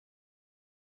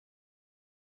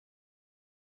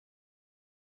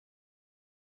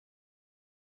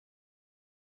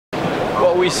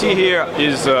what we see here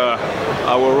is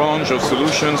our range of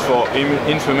solutions for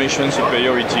information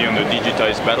superiority on the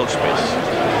digitized battle space.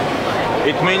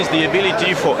 It means the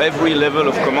ability for every level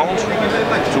of command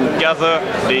to gather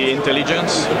the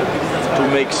intelligence, to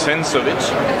make sense of it,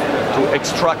 to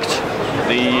extract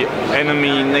the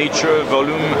enemy nature,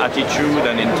 volume, attitude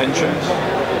and intentions,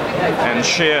 and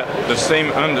share the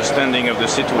same understanding of the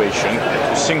situation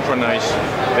to synchronize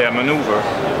their maneuver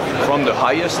from the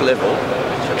highest level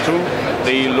to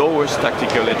the lowest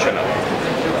tactical echelon.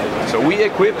 So we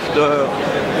equip the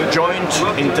joint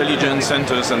intelligence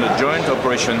centers and the joint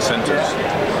operation centers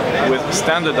with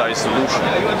standardized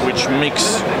solutions which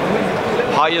mix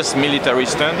highest military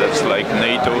standards like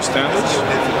NATO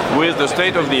standards with the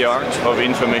state-of-the-art of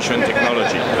information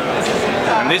technology.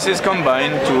 And this is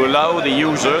combined to allow the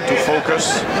user to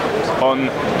focus on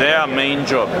their main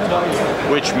job,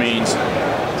 which means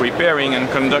preparing and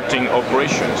conducting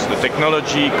operations. The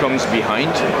technology comes behind,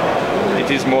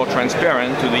 it is more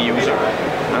transparent to the user,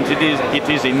 and it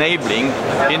is enabling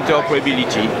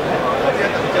interoperability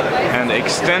and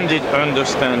extended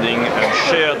understanding and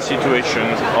shared situation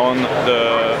on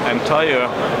the entire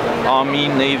Army,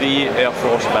 Navy, Air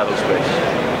Force battle space.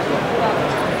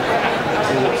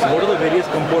 So what are the various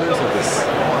components of this?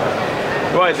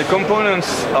 Right, the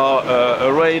components are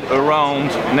arrayed around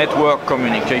network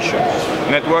communications.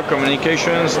 Network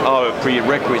communications are a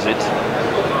prerequisite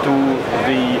to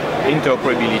the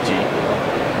interoperability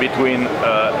between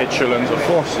echelons of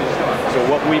forces.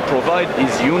 So what we provide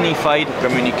is unified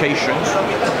communications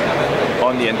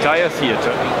on the entire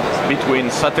theater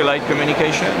between satellite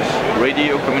communications,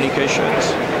 radio communications,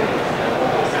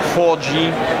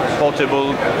 4G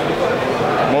portable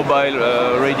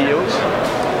mobile radios.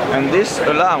 And this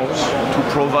allows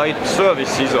to provide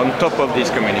services on top of this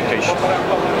communication.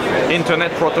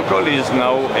 Internet protocol is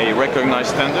now a recognized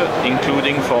standard,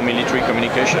 including for military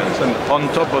communications. And on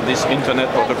top of this Internet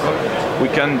protocol, we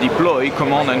can deploy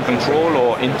command and control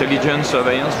or intelligence,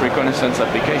 surveillance, reconnaissance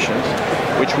applications,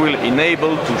 which will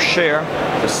enable to share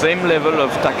the same level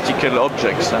of tactical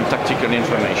objects and tactical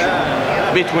information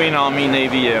between Army,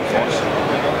 Navy, Air Force,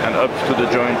 and up to the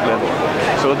joint level.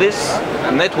 So this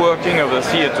networking of the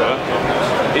theater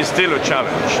is still a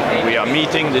challenge. We are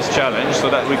meeting this challenge so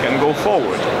that we can go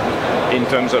forward in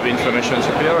terms of information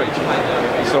superiority.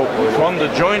 So from the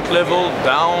joint level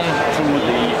down to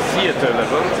the theater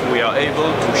level, we are able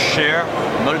to share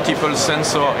multiple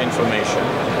sensor information.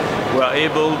 We are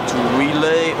able to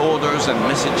relay orders and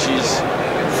messages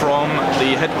from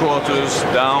the headquarters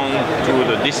down to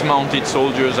the dismounted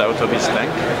soldiers out of his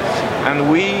tank. And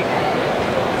we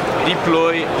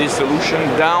deploy this solution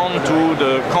down to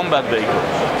the combat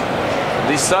vehicles.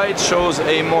 This side shows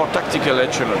a more tactical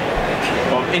echelon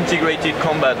of integrated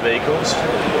combat vehicles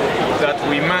that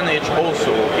we manage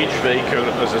also each vehicle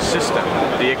as a system.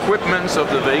 The equipments of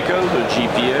the vehicle, the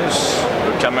GPS,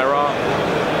 the camera,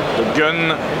 the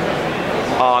gun,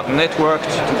 are networked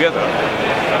together,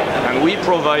 and we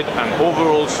provide an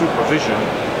overall supervision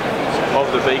of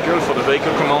the vehicle for the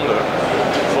vehicle commander,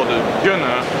 for the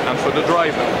gunner and for the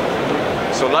driver.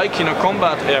 So like in a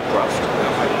combat aircraft,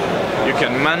 you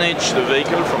can manage the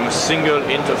vehicle from a single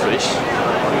interface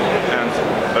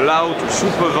and allow to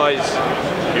supervise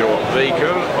your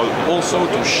vehicle, also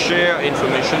to share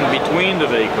information between the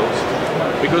vehicles,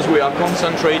 because we are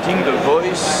concentrating the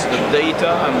voice, the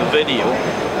data and the video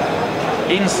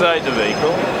inside the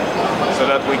vehicle so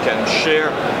that we can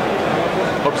share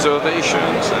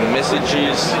observations and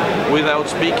messages without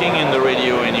speaking in the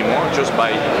radio anymore, just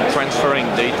by transferring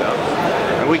data.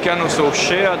 And we can also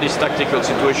share this tactical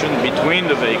situation between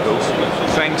the vehicles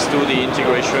thanks to the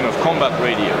integration of combat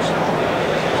radios.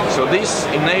 So this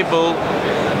enables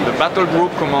the battle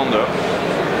group commander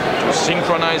to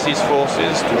synchronize his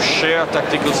forces, to share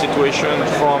tactical situations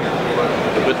from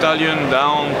the battalion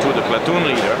down to the platoon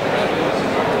leader,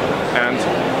 and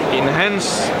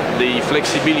enhance the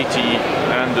flexibility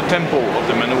and the tempo of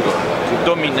the maneuver, to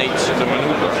dominate the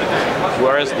maneuver,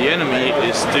 whereas the enemy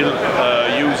is still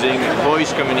using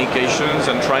voice communications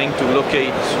and trying to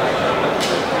locate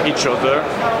each other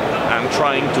and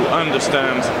trying to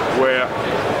understand where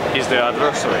is their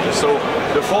adversary. So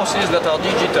the forces that are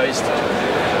digitized,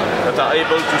 that are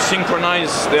able to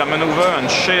synchronize their maneuver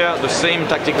and share the same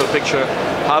tactical picture,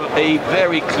 have a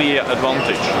very clear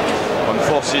advantage on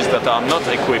forces that are not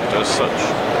equipped as such.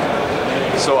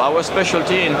 So our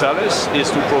specialty in Thales is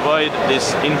to provide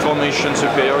this information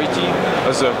superiority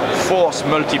as a force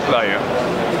multiplier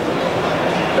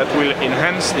that will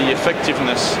enhance the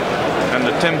effectiveness and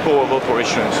the tempo of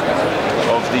operations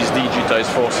of these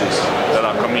digitized forces that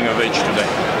are coming of age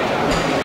today.